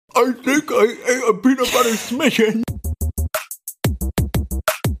I think I ate a peanut butter smidgen.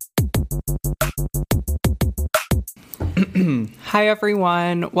 Hi,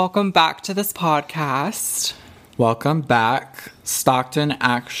 everyone. Welcome back to this podcast. Welcome back. Stockton,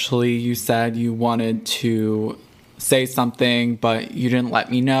 actually, you said you wanted to say something, but you didn't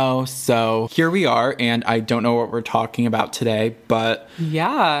let me know. So here we are, and I don't know what we're talking about today, but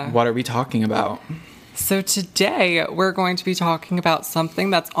yeah. What are we talking about? So today we're going to be talking about something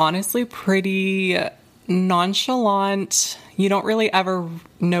that's honestly pretty nonchalant. You don't really ever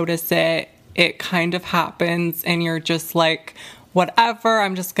notice it. It kind of happens and you're just like, whatever,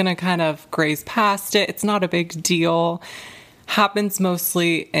 I'm just going to kind of graze past it. It's not a big deal. Happens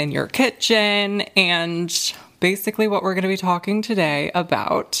mostly in your kitchen. And basically what we're going to be talking today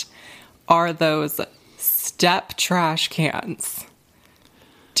about are those step trash cans.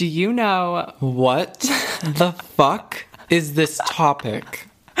 Do you know what the fuck is this topic?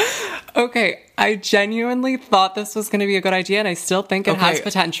 Okay, I genuinely thought this was going to be a good idea, and I still think it has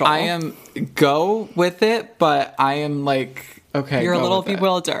potential. Go with it, but I am like, okay. You're a little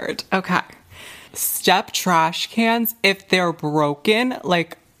bewildered. Okay. Step trash cans, if they're broken,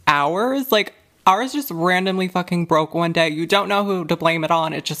 like ours just randomly fucking broke one day. You don't know who to blame it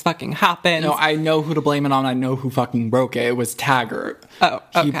on. It just fucking happens. No, I know who to blame it on. I know who fucking broke it. It was Taggart. Oh,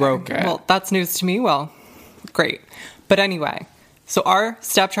 okay. He broke it. Well, that's news to me. Well, great. But anyway, so our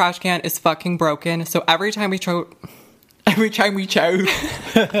step trash can is fucking broken. So every time we chow.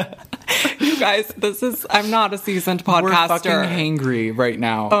 You guys, I'm not a seasoned podcaster. We're fucking hangry right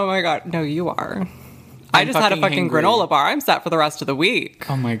now. Oh my God. No, you are. I just had a fucking granola bar. I'm set for the rest of the week.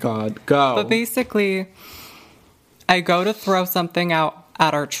 Oh my God. Go. But basically, I go to throw something out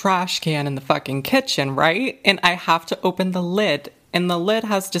at our trash can in the fucking kitchen, right? And I have to open the lid. And the lid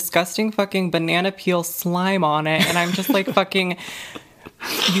has disgusting fucking banana peel slime on it. And I'm just like fucking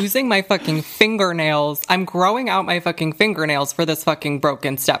using my fucking fingernails. I'm growing out my fucking fingernails for this fucking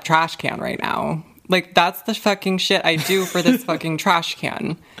broken step trash can right now. Like, that's the fucking shit I do for this fucking trash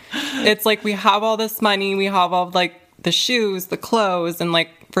can. It's like we have all this money. We have all, like, the shoes, the clothes, and, like,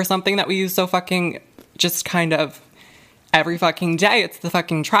 for something that we use so fucking just kind of every fucking day, it's the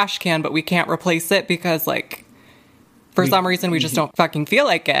fucking trash can, but we can't replace it because, like, for some reason, we just don't fucking feel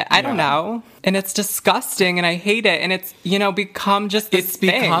like it. I don't know. And it's disgusting, and I hate it. And it's, become just this thing.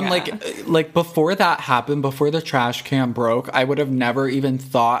 It's become, like, before that happened, before the trash can broke, I would have never even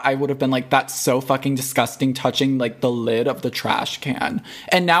thought, I would have been like, that's so fucking disgusting, touching, like, the lid of the trash can.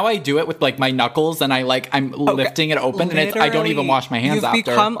 And now I do it with, like, my knuckles, and I'm lifting it open, and I don't even wash my hands after. You've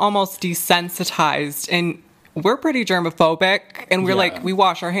become almost desensitized, and we're pretty germophobic, and we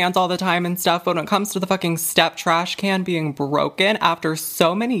wash our hands all the time and stuff, but when it comes to the fucking step trash can being broken after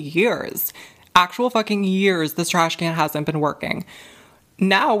so many years, actual fucking years, this trash can hasn't been working.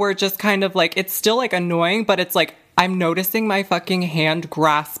 Now we're just kind of like, it's still like annoying, but it's like, I'm noticing my fucking hand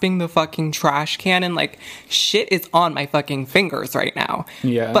grasping the fucking trash can and like shit is on my fucking fingers right now.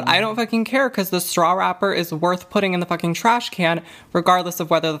 Yeah. But I don't fucking care because the straw wrapper is worth putting in the fucking trash can regardless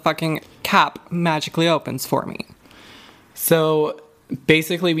of whether the fucking cap magically opens for me. So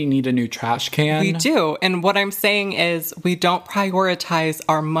basically we need a new trash can. We do. And what I'm saying is we don't prioritize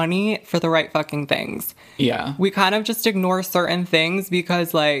our money for the right fucking things. Yeah. We kind of just ignore certain things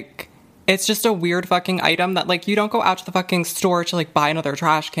because like it's just a weird fucking item that, like, you don't go out to the fucking store to, like, buy another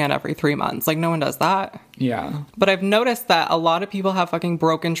trash can every 3 months. Like, no one does that. Yeah. But I've noticed that a lot of people have fucking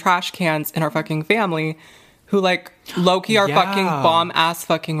broken trash cans in our fucking family who, like, low-key are fucking bomb-ass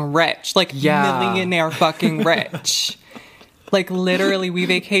fucking rich. Like, millionaire fucking rich. Like, literally, we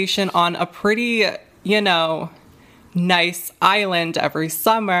vacation on a pretty, nice island every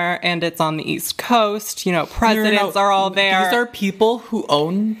summer, and it's on the East Coast. Presidents are all there. These are people who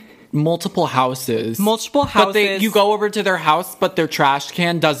own multiple houses. But you go over to their house, but their trash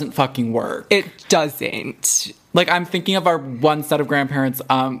can doesn't fucking work. It doesn't. Like, I'm thinking of our one set of grandparents.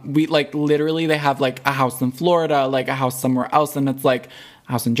 We, like, literally, they have, like, a house in Florida, like, a house somewhere else, and it's, like,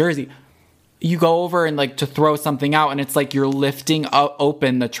 a house in Jersey. You go over and, like, to throw something out, and it's, like, you're lifting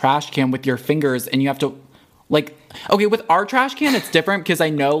open the trash can with your fingers, and you have to, like... Okay, with our trash can, it's different because I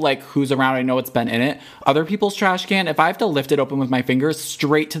know, like, who's around. I know what's been in it. Other people's trash can, if I have to lift it open with my fingers,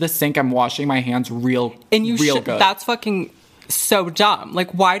 straight to the sink, I'm washing my hands real good. That's fucking so dumb.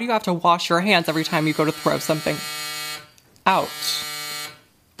 Like, why do you have to wash your hands every time you go to throw something out?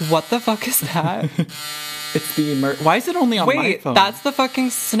 What the fuck is that? It's the why is it only on my phone? That's the fucking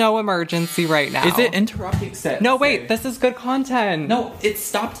snow emergency right now. Is it interrupting? No, wait, this is good content. No, it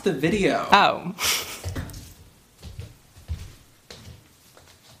stopped the video. Oh.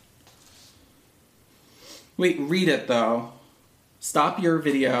 Wait, read it, though. Stop your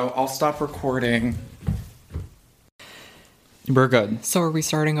video. I'll stop recording. We're good. So are we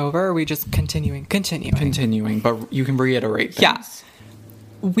starting over, or are we just continuing? Continuing, but you can reiterate things.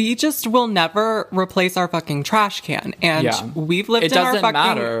 Yeah. We just will never replace our fucking trash can. And we've lived in our fucking...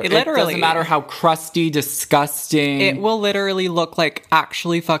 Matter. It doesn't matter how crusty, disgusting... It will literally look like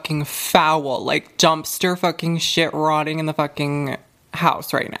actually fucking foul. Like dumpster fucking shit rotting in the fucking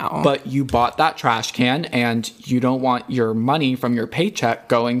house right now. But you bought that trash can, and you don't want your money from your paycheck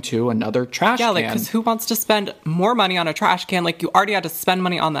going to another trash can. Yeah, like, because who wants to spend more money on a trash can? Like, you already had to spend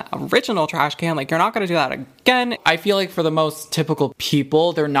money on the original trash can. Like, you're not going to do that again. I feel like for the most typical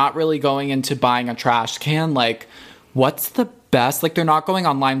people, they're not really going into buying a trash can. Like, what's the best? Like, they're not going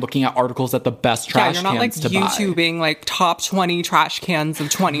online looking at articles at the best trash cans to buy. Yeah, you're not, like, YouTubing, like, top 20 trash cans of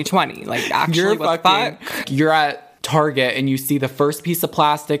 2020. Like, actually, what the fuck? You're at Target and you see the first piece of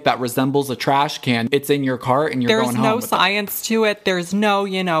plastic that resembles a trash can. It's in your cart and you're going home. There's no science to it. There's no,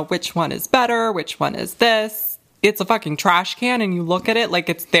 which one is better, which one is this. It's a fucking trash can, and you look at it like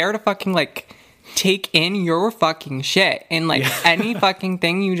it's there to fucking, like, take in your fucking shit. And, like, any fucking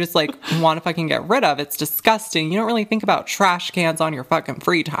thing you just, like, want to fucking get rid of. It's disgusting. You don't really think about trash cans on your fucking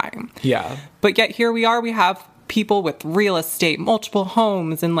free time. Yeah. But yet here we are. We have people with real estate, multiple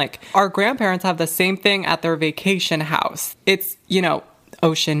homes, and like our grandparents have the same thing at their vacation house. It's,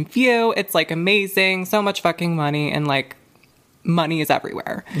 ocean view. It's like amazing. So much fucking money, and like money is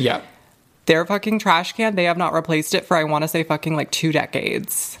everywhere. Yeah. Their fucking trash can, they have not replaced it for, I want to say, fucking like 2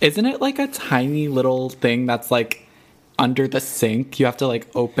 decades. Isn't it like a tiny little thing that's like under the sink? You have to like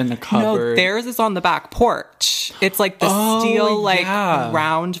open the cupboard. No, theirs is on the back porch. It's like the steel, like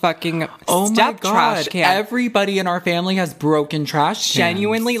round fucking step trash can. Everybody in our family has broken trash cans.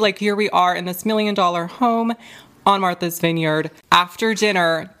 Genuinely, like here we are in this $1 million home on Martha's Vineyard. After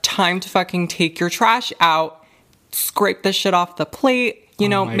dinner, time to fucking take your trash out, scrape the shit off the plate.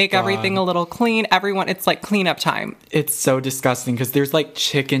 Make everything a little clean. Everyone, it's like cleanup time. It's so disgusting because there's like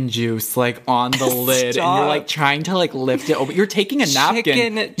chicken juice like on the lid, and you're like trying to like lift it open. You're taking a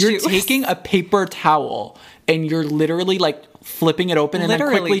napkin. You're taking a paper towel, and you're literally like flipping it open and then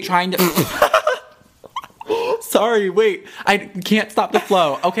quickly trying to... Sorry, wait. I can't stop the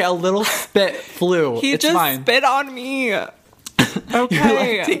flow. Okay, a little spit flew. It's fine. Spit on me. Okay.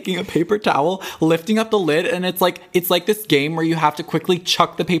 You're like taking a paper towel, lifting up the lid, and it's like this game where you have to quickly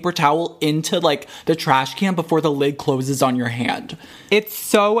chuck the paper towel into like the trash can before the lid closes on your hand. It's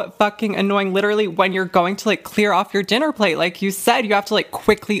so fucking annoying. Literally, when you're going to like clear off your dinner plate, like you said, you have to like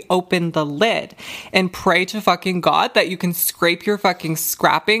quickly open the lid and pray to fucking God that you can scrape your fucking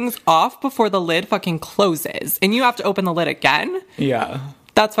scrappings off before the lid fucking closes. And you have to open the lid again? Yeah.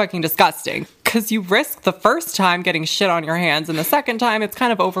 That's fucking disgusting. Because you risk the first time getting shit on your hands, and the second time it's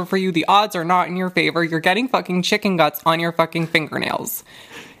kind of over for you. The odds are not in your favor. You're getting fucking chicken guts on your fucking fingernails.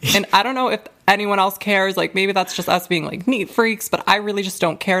 And I don't know if anyone else cares. Like, maybe that's just us being like neat freaks, but I really just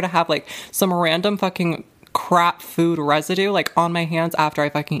don't care to have like some random fucking crap food residue like on my hands after I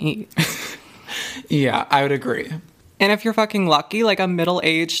fucking eat. Yeah, I would agree. And if you're fucking lucky, like a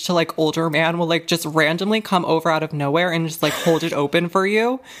middle-aged to like older man will like just randomly come over out of nowhere and just like hold it open for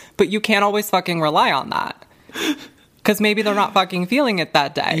you. But you can't always fucking rely on that. Because maybe they're not fucking feeling it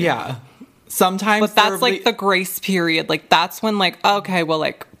that day. Yeah. Sometimes. But that's like the grace period. Like that's when like, okay, well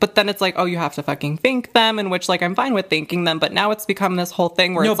like, but then it's like, oh, you have to fucking thank them, in which like I'm fine with thanking them, but now it's become this whole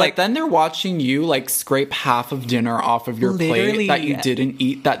thing where it's like, then they're watching you like scrape half of dinner off of your plate that you didn't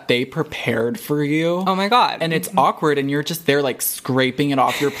eat, that they prepared for you. Oh my God. And it's awkward, and you're just there like scraping it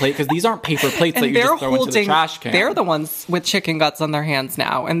off your plate because these aren't paper plates that you just throw into the trash can. They're the ones with chicken guts on their hands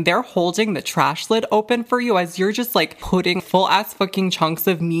now, and they're holding the trash lid open for you as you're just like putting full ass fucking chunks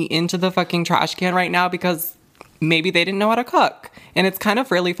of meat into the fucking trash can right now because maybe they didn't know how to cook. And it's kind of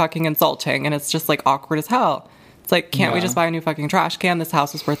really fucking insulting, and it's just like awkward as hell. It's like, can't we just buy a new fucking trash can? This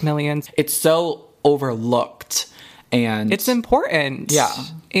house is worth millions. It's so overlooked, and it's important. Yeah.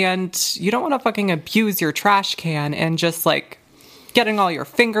 And you don't want to fucking abuse your trash can and just like getting all your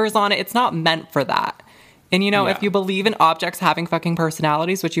fingers on it. It's not meant for that. And if you believe in objects having fucking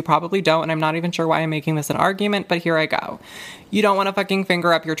personalities, which you probably don't, and I'm not even sure why I'm making this an argument, but here I go. You don't want to fucking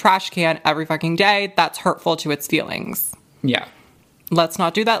finger up your trash can every fucking day. That's hurtful to its feelings. Yeah. Let's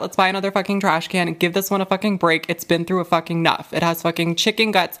not do that. Let's buy another fucking trash can and give this one a fucking break. It's been through a fucking enough. It has fucking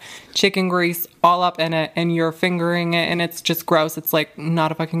chicken guts, chicken grease all up in it, and you're fingering it, and it's just gross. It's like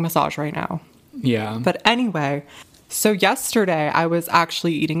not a fucking massage right now. Yeah. But anyway, so yesterday I was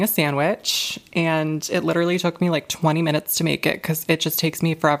actually eating a sandwich, and it literally took me like 20 minutes to make it because it just takes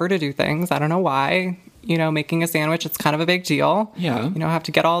me forever to do things. I don't know why. Making a sandwich, it's kind of a big deal. Yeah. I have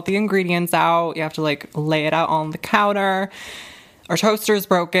to get all the ingredients out. You have to like lay it out on the counter. our toaster's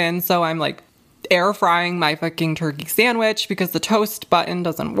broken, so I'm like air frying my fucking turkey sandwich because the toast button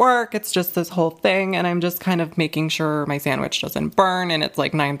doesn't work. It's just this whole thing, and I'm just kind of making sure my sandwich doesn't burn, and it's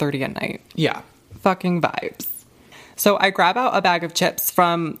like 9:30 at night. Yeah. Fucking vibes. So I grab out a bag of chips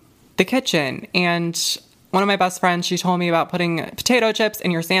from the kitchen, and one of my best friends, she told me about putting potato chips in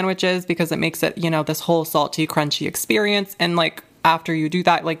your sandwiches because it makes it, this whole salty, crunchy experience. And like, after you do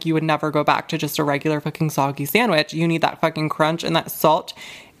that, like, you would never go back to just a regular fucking soggy sandwich. You need that fucking crunch and that salt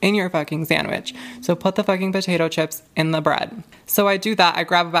in your fucking sandwich. So put the fucking potato chips in the bread. So I do that. I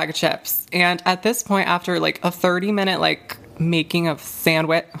grab a bag of chips. And at this point, after like a 30-minute like making of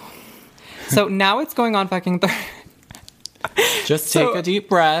sandwich, so now it's going on fucking Just take a deep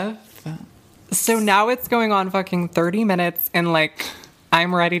breath. So now it's going on fucking 30 minutes and like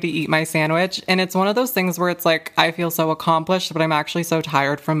I'm ready to eat my sandwich. And it's one of those things where it's like I feel so accomplished, but I'm actually so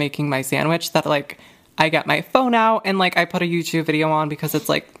tired from making my sandwich that like I get my phone out and like I put a YouTube video on because it's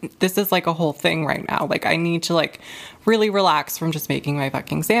like this is like a whole thing right now. Like I need to like really relax from just making my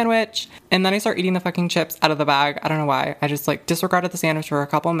fucking sandwich. And then I start eating the fucking chips out of the bag. I don't know why. I just like disregarded the sandwich for a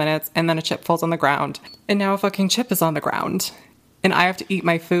couple minutes and then a chip falls on the ground. And now a fucking chip is on the ground. And I have to eat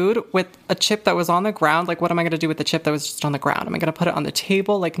my food with a chip that was on the ground. Like, what am I going to do with the chip that was just on the ground? Am I going to put it on the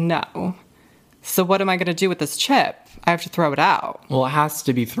table? Like, no. So what am I going to do with this chip? I have to throw it out. Well, it has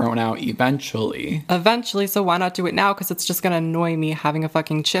to be thrown out eventually. Eventually, so why not do it now? Because it's just going to annoy me having a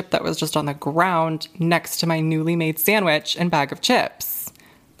fucking chip that was just on the ground next to my newly made sandwich and bag of chips.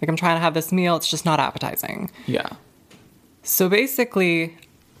 Like, I'm trying to have this meal. It's just not appetizing. Yeah. So basically,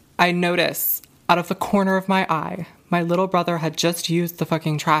 I notice out of the corner of my eye, my little brother had just used the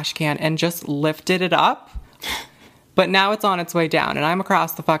fucking trash can and just lifted it up. But now it's on its way down and I'm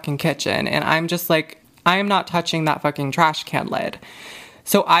across the fucking kitchen and I'm just like, I am not touching that fucking trash can lid.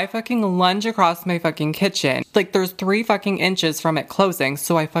 So I fucking lunge across my fucking kitchen. Like there's 3 fucking inches from it closing.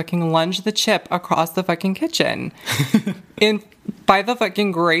 So I fucking lunge the chip across the fucking kitchen. And by the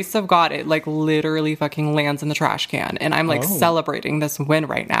fucking grace of God, it like literally fucking lands in the trash can. And I'm like celebrating this win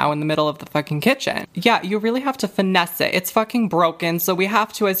right now in the middle of the fucking kitchen. Yeah, you really have to finesse it. It's fucking broken. So we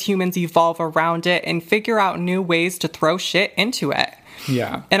have to, as humans, evolve around it and figure out new ways to throw shit into it.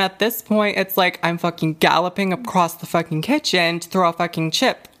 Yeah. And at this point, it's like I'm fucking galloping across the fucking kitchen to throw a fucking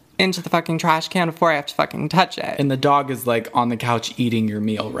chip into the fucking trash can before I have to fucking touch it. And the dog is like on the couch eating your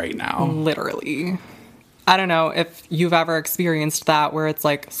meal right now. Literally. I don't know if you've ever experienced that where it's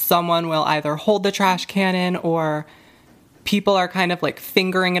like someone will either hold the trash can in or people are kind of like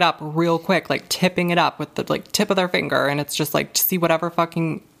fingering it up real quick, like tipping it up with the like tip of their finger. And it's just like to see whatever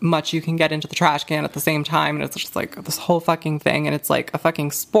fucking much you can get into the trash can at the same time. And it's just like this whole fucking thing. And it's like a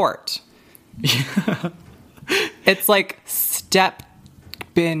fucking sport. Yeah. It's like step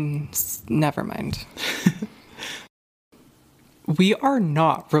bins. Never mind. We are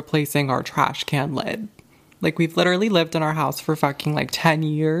not replacing our trash can lid. Like, we've literally lived in our house for fucking, like, 10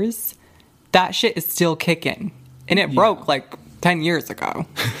 years. That shit is still kicking. And it broke, like, 10 years ago.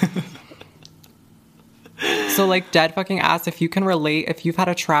 So, like, dead fucking ass, if you can relate, if you've had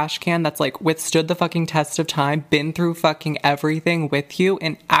a trash can that's, like, withstood the fucking test of time, been through fucking everything with you,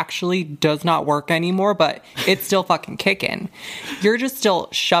 and actually does not work anymore, but it's still fucking kicking. You're just still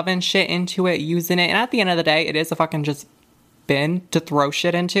shoving shit into it, using it, and at the end of the day, it is a fucking just bin to throw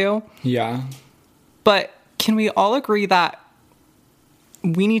shit into. Yeah. But can we all agree that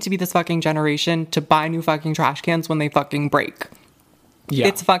we need to be this fucking generation to buy new fucking trash cans when they fucking break? Yeah.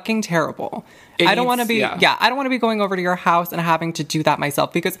 It's fucking terrible. I don't want to be, I don't want to be going over to your house and having to do that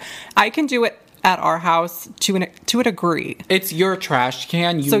myself because I can do it at our house to a degree. It's your trash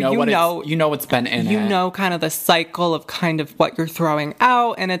can. You know what's been in it. You know kind of the cycle of kind of what you're throwing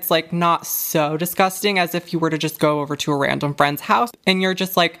out, and it's like not so disgusting as if you were to just go over to a random friend's house and you're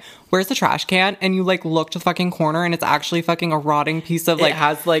just like, where's the trash can? And you like look to the fucking corner and it's actually fucking a rotting piece of like... It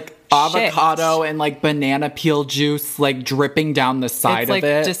has like avocado and like banana peel juice like dripping down the side of it.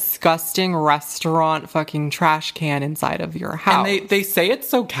 It's like disgusting restaurant fucking trash can inside of your house. And they say it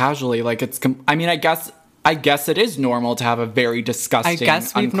so casually, like it's... I mean, I guess it is normal to have a very disgusting... I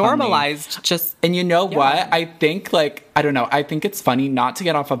guess we've normalized just... And you know what? I think like... I don't know. I think it's funny not to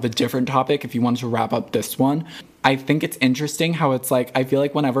get off of a different topic if you want to wrap up this one. I think it's interesting how it's like... I feel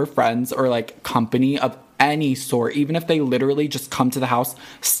like whenever friends or like company of any sort, even if they literally just come to the house,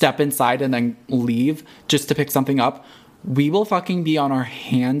 step inside and then leave just to pick something up, we will fucking be on our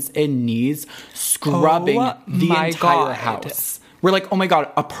hands and knees scrubbing the entire house. We're like, oh my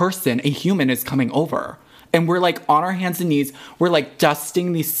God, a human is coming over. and we're like on our hands and knees. We're like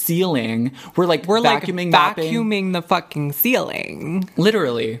dusting the ceiling. We're vacuuming the fucking ceiling.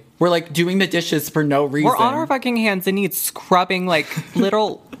 Literally. We're like doing the dishes for no reason. We're on our fucking hands and knees scrubbing like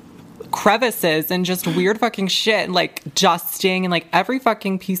little crevices and just weird fucking shit, like dusting, and like every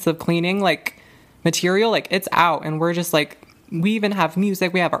fucking piece of cleaning like material, like it's out, and we're just like, we even have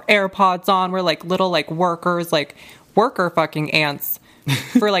music, we have our AirPods on, we're like little like workers, like worker fucking ants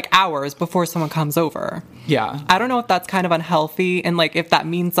for like hours before someone comes over. Yeah. I don't know if that's kind of unhealthy, and like if that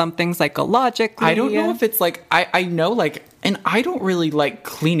means something psychologically. I don't know if it's like, I know like, and I don't really like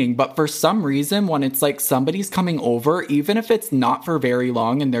cleaning, but for some reason when it's like somebody's coming over, even if it's not for very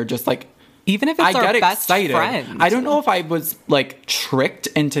long and they're just like, even if it's our best friend. I don't know if I was like tricked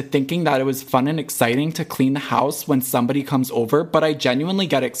into thinking that it was fun and exciting to clean the house when somebody comes over, but I genuinely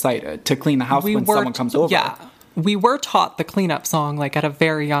get excited to clean the house when someone comes over. Yeah. We were taught the cleanup song like at a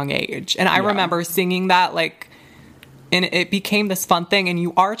very young age. And I remember singing that like, and it became this fun thing. And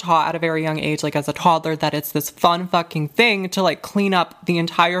you are taught at a very young age, like as a toddler, that it's this fun fucking thing to like clean up the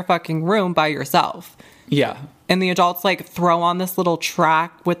entire fucking room by yourself. Yeah. And the adults like throw on this little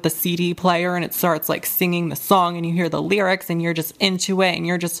track with the CD player, and it starts like singing the song, and you hear the lyrics and you're just into it, and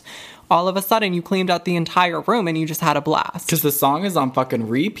you're just, all of a sudden you cleaned out the entire room and you just had a blast. Because the song is on fucking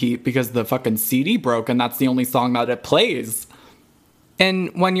repeat because the fucking CD broke and that's the only song that it plays.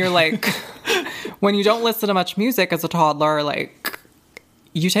 And when you're like, when you don't listen to much music as a toddler, like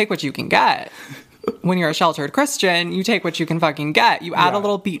you take what you can get. When you're a sheltered Christian, you take what you can fucking get. You add a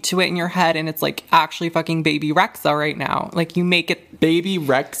little beat to it in your head, and it's like actually fucking Baby Rexha right now. Like you make it Baby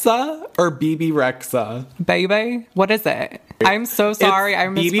Rexha or BB Rexha? Baby? What is it? I'm so sorry. I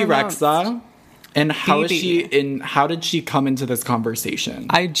mispronounced. BB Rexha. And how is she how did she come into this conversation?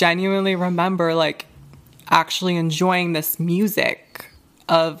 I genuinely remember like actually enjoying this music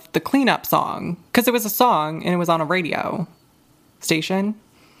of the cleanup song, because it was a song and it was on a radio station.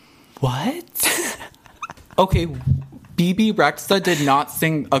 What? Okay, BB Rexha did not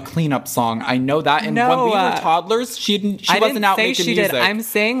sing a cleanup song. I know that. And when we were toddlers, she wasn't out making music. I'm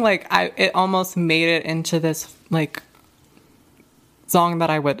saying like it almost made it into this like song that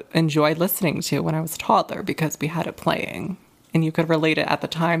I would enjoy listening to when I was a toddler because we had it playing, and you could relate it at the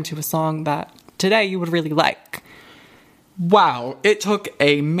time to a song that today you would really like. Wow, it took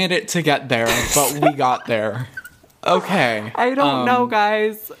a minute to get there, but we got there. Okay. I don't know,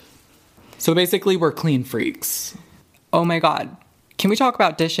 guys. So basically, we're clean freaks. Oh my God. Can we talk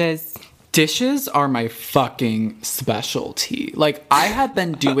about dishes? Dishes are my fucking specialty. Like, I have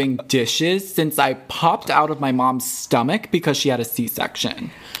been doing dishes since I popped out of my mom's stomach because she had a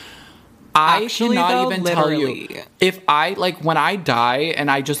C-section. I cannot even tell you. If I, like, when I die and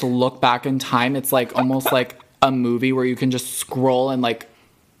I just look back in time, it's like almost like a movie where you can just scroll and like,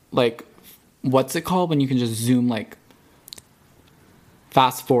 what's it called when you can just zoom, like,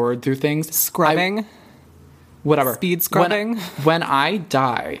 fast forward through things? Scrubbing? Whatever. Speed scrubbing? When I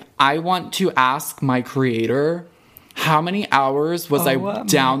die, I want to ask my creator, how many hours was I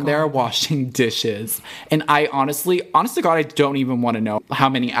down there washing dishes? And I honest to God, I don't even want to know how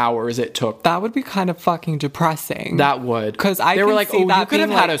many hours it took. That would be kind of fucking depressing. That would. Because they were like, oh, you could have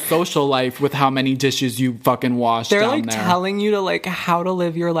had a social life with how many dishes you fucking washed down there. They're like telling you to like how to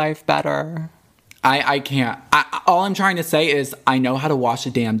live your life better. I can't. All I'm trying to say is I know how to wash a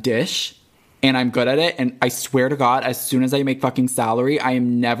damn dish, and I'm good at it. And I swear to God, as soon as I make fucking salary, I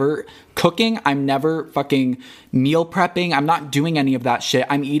am never cooking. I'm never fucking meal prepping. I'm not doing any of that shit.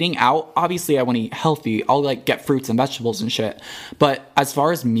 I'm eating out. Obviously, I want to eat healthy. I'll like get fruits and vegetables and shit. But as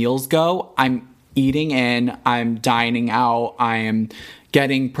far as meals go, I'm eating in. I'm dining out. I am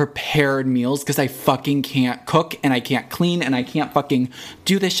getting prepared meals because I fucking can't cook and I can't clean and I can't fucking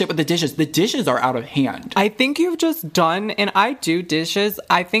do this shit with the dishes. The dishes are out of hand. I think you've just done, and I do dishes.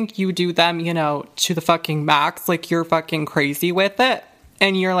 I think you do them, you know, to the fucking max. Like you're fucking crazy with it.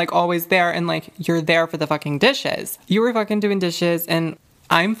 And you're like always there and like you're there for the fucking dishes. You were fucking doing dishes and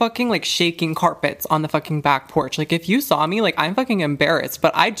I'm fucking like shaking carpets on the fucking back porch. Like if you saw me, like I'm fucking embarrassed,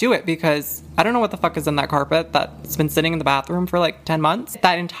 but I do it because I don't know what the fuck is in that carpet that's been sitting in the bathroom for like 10 months.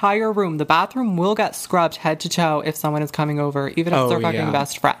 That entire room, the bathroom will get scrubbed head to toe if someone is coming over, even if it's their fucking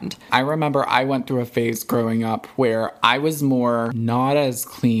best friend. I remember I went through a phase growing up where I was more not as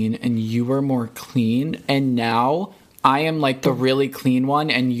clean and you were more clean. And now I am like the really clean one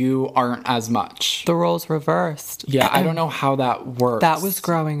and you aren't as much. The roles reversed. Yeah, I don't know how that works. That was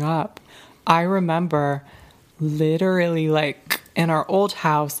growing up. I remember literally like in our old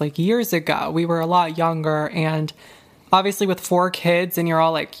house, like years ago, we were a lot younger and obviously with 4 kids and you're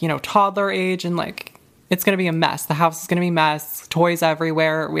all like, you know, toddler age and like it's going to be a mess. The house is going to be a mess. Toys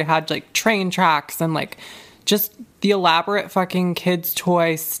everywhere. We had like train tracks and like just the elaborate fucking kids'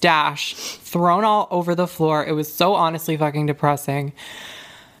 toy stash thrown all over the floor. It was so honestly fucking depressing.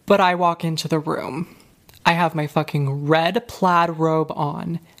 But I walk into the room. I have my fucking red plaid robe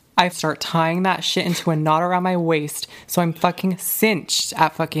on. I start tying that shit into a knot around my waist, so I'm fucking cinched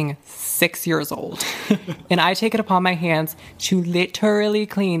at fucking 6 years old. And I take it upon my hands to literally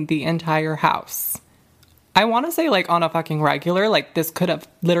clean the entire house. I want to say, like, on a fucking regular, like, this could have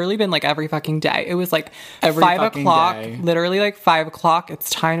literally been, like, every fucking day. It was, like, every 5 fucking o'clock, day. literally, like, 5 o'clock.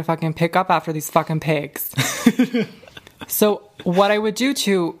 It's time to fucking pick up after these fucking pigs. So what I would do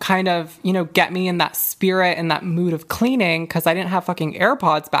to kind of, you know, get me in that spirit and that mood of cleaning, because I didn't have fucking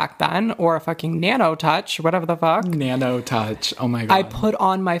AirPods back then, or a fucking Nano Touch, whatever the fuck. Nano Touch. Oh my God. I put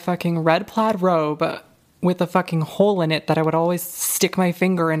on my fucking red plaid robe with a fucking hole in it that I would always stick my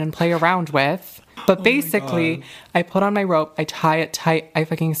finger in and play around with. But basically, I put on my rope, I tie it tight, I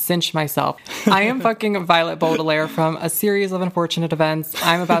fucking cinch myself. I am fucking Violet Baudelaire from A Series of Unfortunate Events.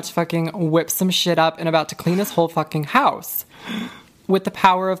 I'm about to fucking whip some shit up and about to clean this whole fucking house with the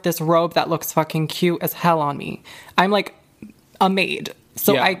power of this robe that looks fucking cute as hell on me. I'm like a maid.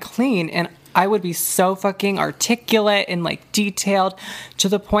 So Yeah. I clean, and I would be so fucking articulate and like detailed to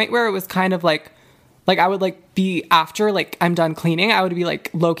the point where it was kind of like I would like be, after like I'm done cleaning, I would be like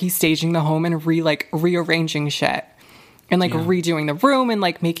low-key staging the home and rearranging shit and like redoing the room and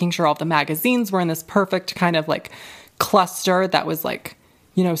like making sure all the magazines were in this perfect kind of like cluster that was like,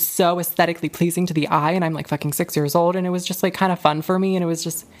 you know, so aesthetically pleasing to the eye. And I'm like fucking 6 years old, and it was just like kind of fun for me. And it was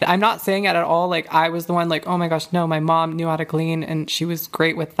just, I'm not saying it at all like I was the one like, oh my gosh, no, my mom knew how to clean and she was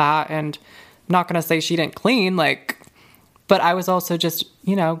great with that. And I'm not gonna say she didn't clean, like, but I was also just,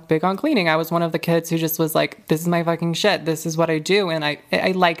 you know, big on cleaning. I was one of the kids who just was like, this is my fucking shit. This is what I do. And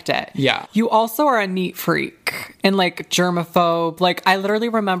I liked it. Yeah. You also are a neat freak and like germaphobe. Like, I literally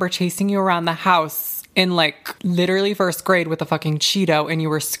remember chasing you around the house in like literally first grade with a fucking Cheeto, and you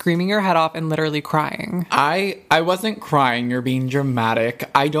were screaming your head off and literally crying. I wasn't crying. You're being dramatic.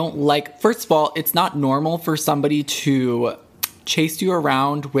 I don't like, first of all, it's not normal for somebody to chase you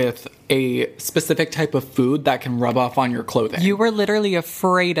around with a specific type of food that can rub off on your clothing. You were literally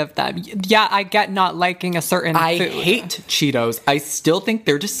afraid of them. Yeah, I get not liking a certain I food. hate Cheetos. I still think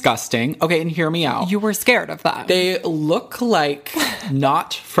they're disgusting. Okay, and hear me out. You were scared of them. They look like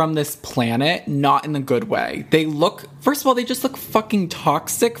not from this planet, not in the good way. They look, first of all, they just look fucking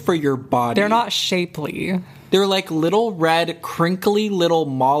toxic for your body. They're not shapely. They're like little red, crinkly little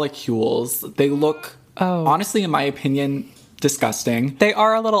molecules. They look, honestly, in my opinion, disgusting. They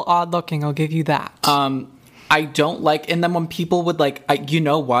are a little odd looking, I'll give you that. I don't like, and then when people would like, you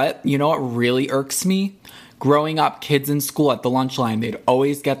know what really irks me? Growing up, kids in school at the lunch line, they'd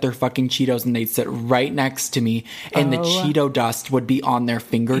always get their fucking Cheetos and they'd sit right next to me, and the Cheeto dust would be on their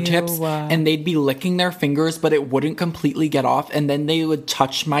fingertips. Ew. And they'd be licking their fingers, but it wouldn't completely get off, and then they would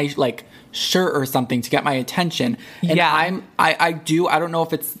touch my like shirt or something to get my attention. And Yeah. I don't know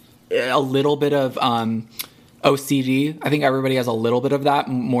if it's a little bit of OCD. I think everybody has a little bit of that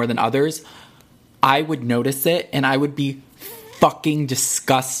more than others. I would notice it and I would be fucking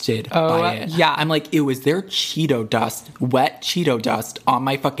disgusted by it. Yeah. I'm like, ew, is there Cheeto dust, wet Cheeto dust on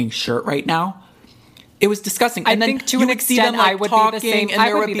my fucking shirt right now? It was disgusting. And I then think to you an would see extent them like I would talking, be the same. and I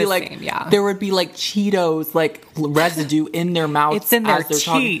there would would be be the like, same, yeah. there would be like Cheetos, like residue in their mouths. It's in their as they're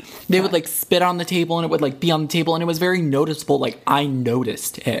talking. teeth. They would like spit on the table, and it would like be on the table, and it was very noticeable. Like, I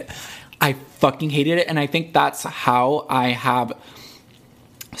noticed it. I fucking hated it, and I think that's how I have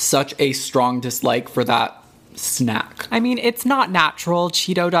such a strong dislike for that snack. I mean, it's not natural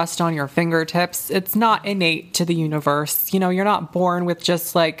Cheeto dust on your fingertips. It's not innate to the universe. You know, you're not born with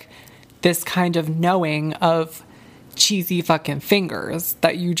just like this kind of knowing of cheesy fucking fingers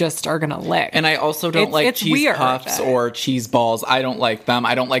that you just are gonna lick. And I also don't like it's cheese weird. puffs or cheese balls. I don't like them.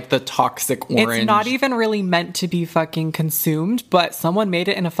 I don't like the toxic orange. It's not even really meant to be fucking consumed, but someone made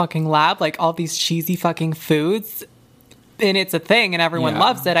it in a fucking lab, like all these cheesy fucking foods. And it's a thing and everyone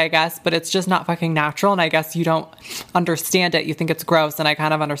loves it, I guess, but it's just not fucking natural. And I guess you don't understand it. You think it's gross. And I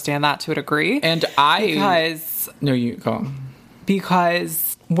kind of understand that to a degree. And No, you go.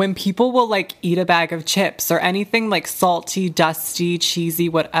 Because when people will like eat a bag of chips or anything like salty, dusty, cheesy,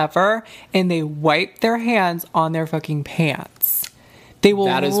 whatever, and they wipe their hands on their fucking pants, they will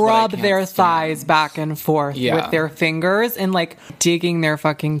rub their thighs back and forth with their fingers and like digging their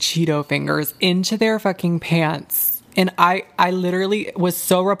fucking Cheeto fingers into their fucking pants. And I literally was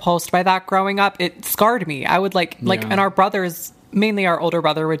so repulsed by that growing up. It scarred me. I would and our brothers, mainly our older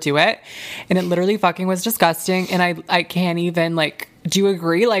brother, would do it. And it literally fucking was disgusting. And I can't even like, do you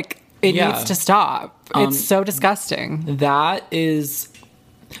agree? Like, it needs to stop. It's so disgusting. That is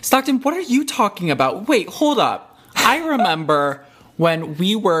Stockton, what are you talking about? Wait, hold up. I remember when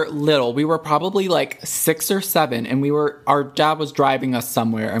we were little, we were probably like 6 or 7, and our dad was driving us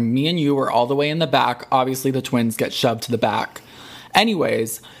somewhere, and me and you were all the way in the back. Obviously, the twins get shoved to the back.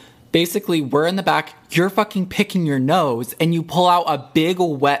 Anyways, basically, we're in the back. You're fucking picking your nose, and you pull out a big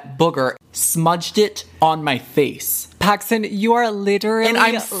wet booger, smudged it on my face. Paxson, you are literally And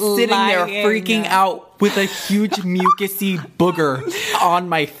I'm sitting there freaking out with a huge mucusy booger on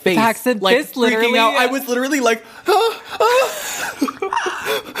my face. Paxson, like, this literally... freaking out. I was literally like,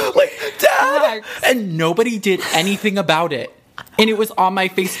 like, Dad! And nobody did anything about it. And it was on my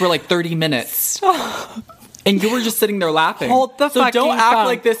face for like 30 minutes. And you were just sitting there laughing. Hold the fucking phone. So don't act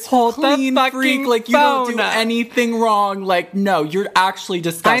like this clean freak, like you don't do phone. anything wrong. Like, no, you're actually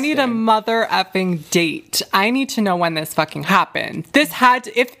disgusting. I need a mother effing date. I need to know when this fucking happened. This had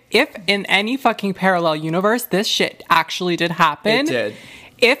to, if in any fucking parallel universe, this shit actually did happen. It did.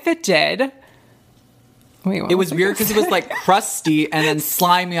 If it did... Wait, it was weird because it was like crusty and then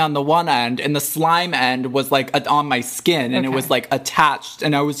slimy on the one end, and the slime end was like on my skin, and it was like attached,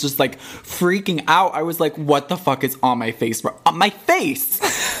 and I was just like freaking out. I was like, what the fuck is on my face? On my face!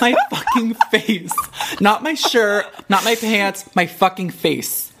 My fucking face. Not my shirt, not my pants, my fucking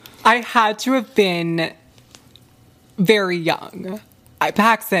face. I had to have been very young.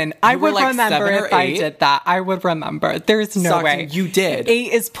 Paxson, I would like remember if I did that. I would remember. There's no way. You did.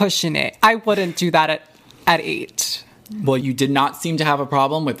 8 is pushing it. I wouldn't do that at 8. Well, you did not seem to have a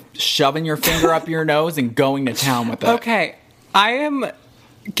problem with shoving your finger up your nose and going to town with it. Okay, I am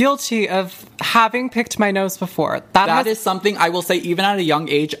guilty of having picked my nose before. That is something I will say, even at a young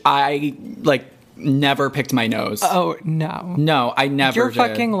age, I like never picked my nose. Oh, no. No, I never You're did.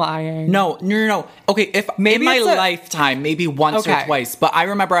 fucking lying. No. Okay, if maybe in my lifetime, maybe once or twice, but I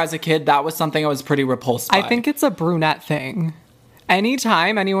remember as a kid, that was something I was pretty repulsed by. I think it's a brunette thing.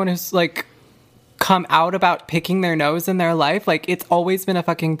 Anytime anyone who's like come out about picking their nose in their life, like it's always been a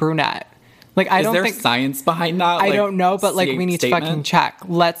fucking brunette. Like I don't think is there science behind that? I don't know, but like we need to fucking check.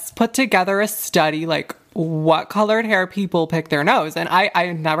 Let's put together a study like what colored hair people pick their nose. And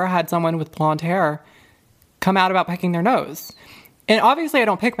I never had someone with blonde hair come out about picking their nose. And obviously I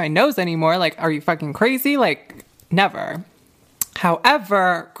don't pick my nose anymore. Like, are you fucking crazy? Like, never.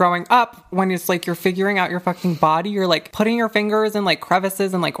 However, growing up, when it's like you're figuring out your fucking body, you're like putting your fingers in like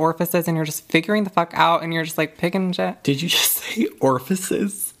crevices and like orifices, and you're just figuring the fuck out, and you're just like picking shit. Did you just say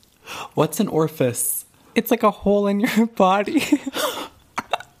orifices? What's an orifice? It's like a hole in your body.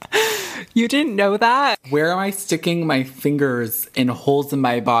 You didn't know that? Where am I sticking my fingers in holes in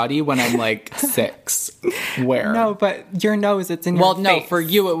my body when I'm like 6? Where? No, but your nose, it's in your face. Well, no, for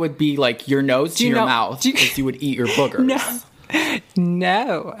you it would be like your nose to your mouth, because you would eat your boogers.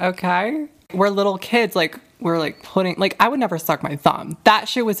 No, okay? We're little kids, like, we're like putting, like, I would never suck my thumb. That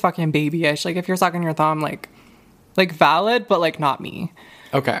shit was fucking babyish. Like, if you're sucking your thumb, like valid, but like not me.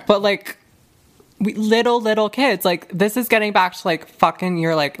 Okay. But like, we little kids, like, this is getting back to like fucking,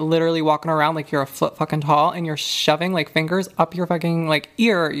 you're like literally walking around like you're a foot fucking tall, and you're shoving like fingers up your fucking like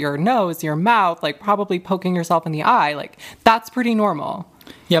ear, your nose, your mouth, like probably poking yourself in the eye. Like, that's pretty normal.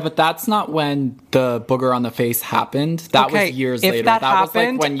 Yeah, but that's not when the booger on the face happened. That was years later. If that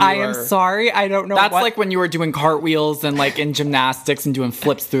happened, was like when I am sorry. I don't know. That's like when you were doing cartwheels and like in gymnastics and doing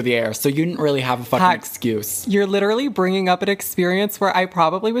flips through the air. So you didn't really have a fucking excuse. You're literally bringing up an experience where I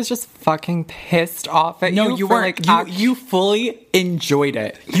probably was just fucking pissed off at you. No, you weren't. You fully enjoyed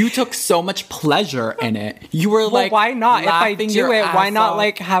it. You took so much pleasure in it. You were like, why not? If I do it, why not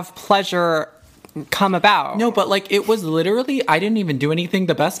like have pleasure come about? No, but like it was literally, I didn't even do anything.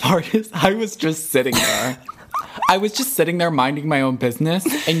 The best part is I was just sitting there. I was just sitting there minding my own business,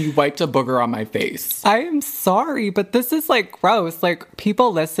 and you wiped a booger on my face. I am sorry, but this is like gross. Like,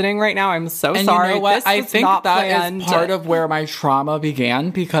 people listening right now, I'm so sorry. You know what? I think that planned. Is part of where my trauma began,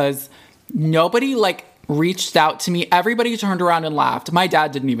 because nobody like reached out to me. Everybody turned around and laughed. My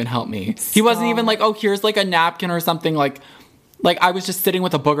dad didn't even help me. He wasn't even like, oh, here's like a napkin or something. Like I was just sitting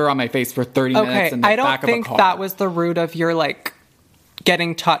with a booger on my face for 30 minutes in the back of a car. I don't think that was the root of your like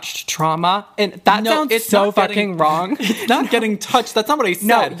getting touched trauma. And that sounds so fucking wrong. It's not getting touched. That's not what I said.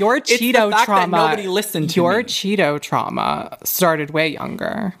 No, your Cheeto trauma. That nobody listened to your me. Cheeto trauma started way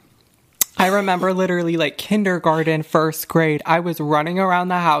younger. I remember literally like kindergarten, first grade, I was running around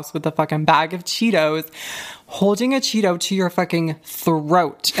the house with a fucking bag of Cheetos, holding a Cheeto to your fucking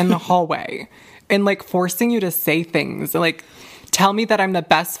throat in the hallway, and like forcing you to say things like, tell me that I'm the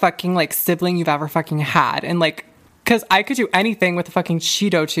best fucking like sibling you've ever fucking had. And like, cause I could do anything with a fucking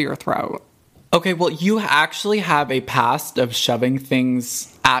Cheeto to your throat. Okay, well, you actually have a past of shoving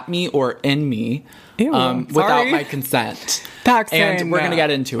things at me or in me without my consent. Paxson. And we're going to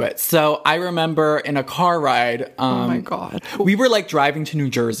get into it. So I remember in a car ride. Oh my God. We were like driving to New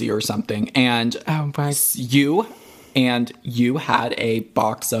Jersey or something. And you had a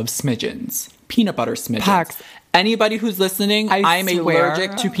box of smidgens, peanut butter smidgens. Anybody who's listening, I'm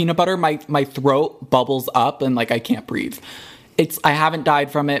allergic to peanut butter. My throat bubbles up and like I can't breathe. I haven't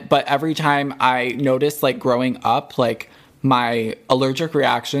died from it, but every time I notice, like, growing up, like, my allergic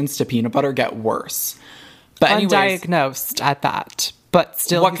reactions to peanut butter get worse. But anyways, undiagnosed at that, but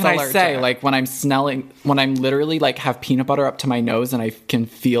still, what can allergic. I say? Like, when I'm literally, like, have peanut butter up to my nose and I can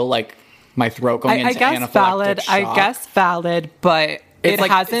feel, like, my throat going into anaphylactic shock. I guess valid, but it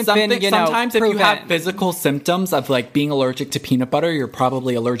like, hasn't been, sometimes proven. If you have physical symptoms of like being allergic to peanut butter, you're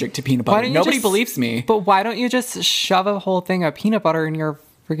probably allergic to peanut butter. Nobody believes me. But why don't you just shove a whole thing of peanut butter in your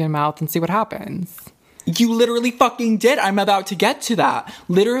freaking mouth and see what happens? You literally fucking did. I'm about to get to that.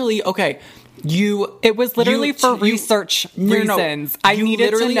 Literally, okay. It was literally for research reasons. I needed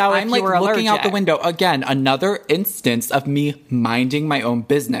to know if you were allergic. Looking out the window again, another instance of me minding my own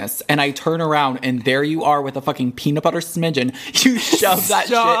business, and I turn around and there you are with a fucking peanut butter smidgen. You shove that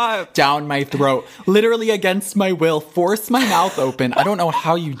shit down my throat, literally against my will, forced my mouth open. I don't know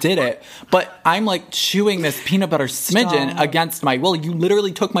how you did it, but I'm like chewing this peanut butter smidgen against my will. You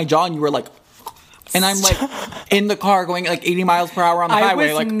literally took my jaw and you were like, and I'm like in the car going like 80 miles per hour on the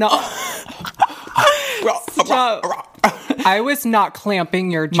highway, like I was not clamping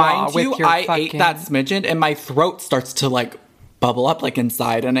your jaw. Mind you, I ate that smidgen and my throat starts to like bubble up like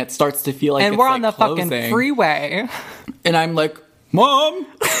inside and it starts to feel like and it's we're like on the closing. Fucking freeway. And I'm like, Mom,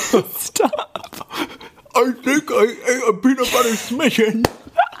 stop. I think I ate a peanut butter smidgen.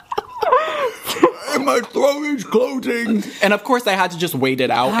 And my throat is closing. And of course I had to just wait it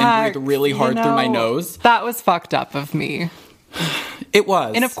out and breathe really hard through my nose. That was fucked up of me. It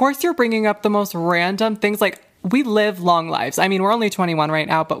was. And of course you're bringing up the most random things. Like, we live long lives. I mean, we're only 21 right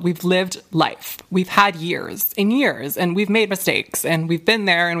now, but we've lived life. We've had years and years, and we've made mistakes, and we've been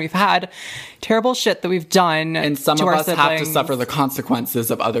there, and we've had terrible shit that we've done. And some of us have to suffer the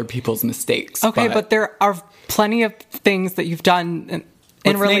consequences of other people's mistakes. Okay, but there are plenty of things that you've done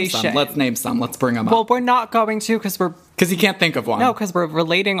in relation. Let's name some. Let's bring them up. Well, we're not going to because you can't think of one. No, because we're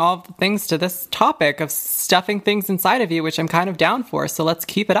relating all the things to this topic of stuffing things inside of you, which I'm kind of down for. So let's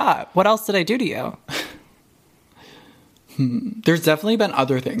keep it up. What else did I do to you? There's definitely been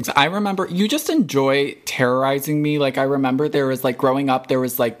other things. I remember you just enjoy terrorizing me. Like, I remember there was like growing up, there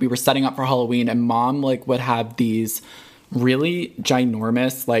was like we were setting up for Halloween and Mom like would have these really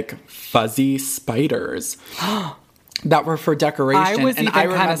ginormous like fuzzy spiders. That were for decoration. I was even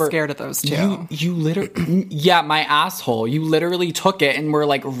kind of scared of those too. You literally, yeah, my asshole. You literally took it and were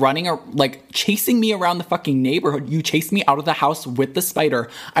like running, like chasing me around the fucking neighborhood. You chased me out of the house with the spider.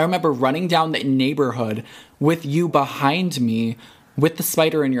 I remember running down the neighborhood with you behind me with the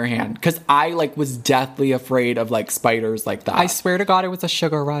spider in your hand. Cause I like was deathly afraid of like spiders like that. I swear to God, it was a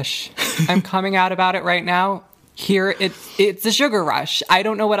sugar rush. I'm coming out about it right now. Here, it's a sugar rush. I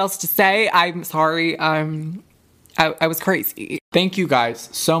don't know what else to say. I'm sorry. I was crazy. Thank you guys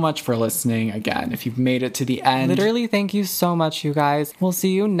so much for listening again. If you've made it to the end. Literally, thank you so much, you guys. We'll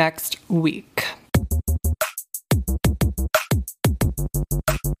see you next week.